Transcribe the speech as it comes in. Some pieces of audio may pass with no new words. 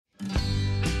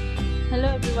Hello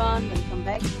everyone, welcome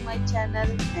back to my channel,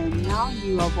 and now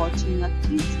you are watching a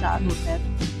 3-star hotel.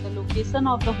 The location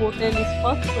of the hotel is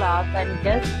first class and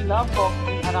guests love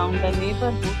walking around the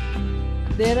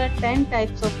neighborhood. There are 10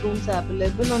 types of rooms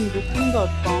available on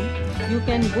booking.com. You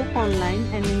can book online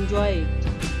and enjoy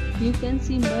it. You can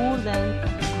see more than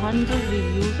 100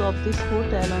 reviews of this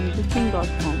hotel on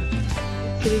booking.com.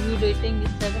 Its review rating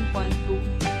is 7.2.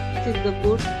 It is the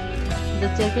good.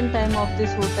 The check-in time of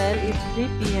this hotel is 3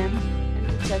 p.m. and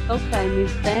the check-out time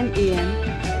is 10 a.m.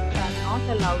 Pets are not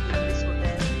allowed in this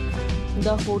hotel.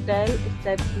 The hotel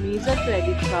accepts major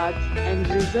credit cards and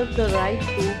reserves the right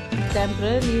to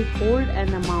temporarily hold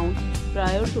an amount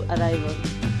prior to arrival.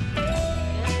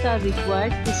 Guests are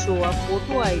required to show a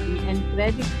photo ID and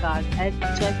credit card at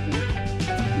check-in.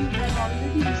 If you have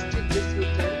already visited this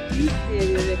hotel, please share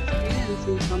your experience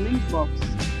in comment box.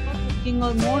 Booking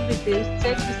or more details,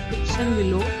 check description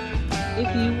below.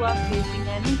 If you are facing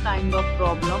any kind of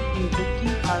problem in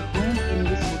booking a room in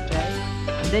this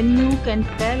hotel, then you can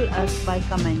tell us by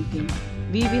commenting.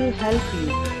 We will help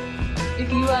you.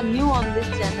 If you are new on this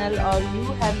channel or you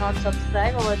have not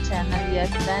subscribed our channel yet,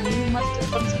 then you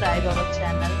must subscribe our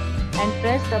channel and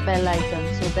press the bell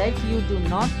icon so that you do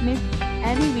not miss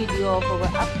any video of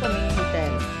our upcoming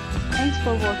hotel. Thanks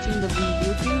for watching the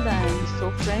video till the end.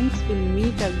 So friends, will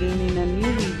meet again in a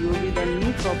new video with a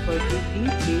new property. Be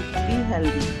safe, be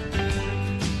healthy.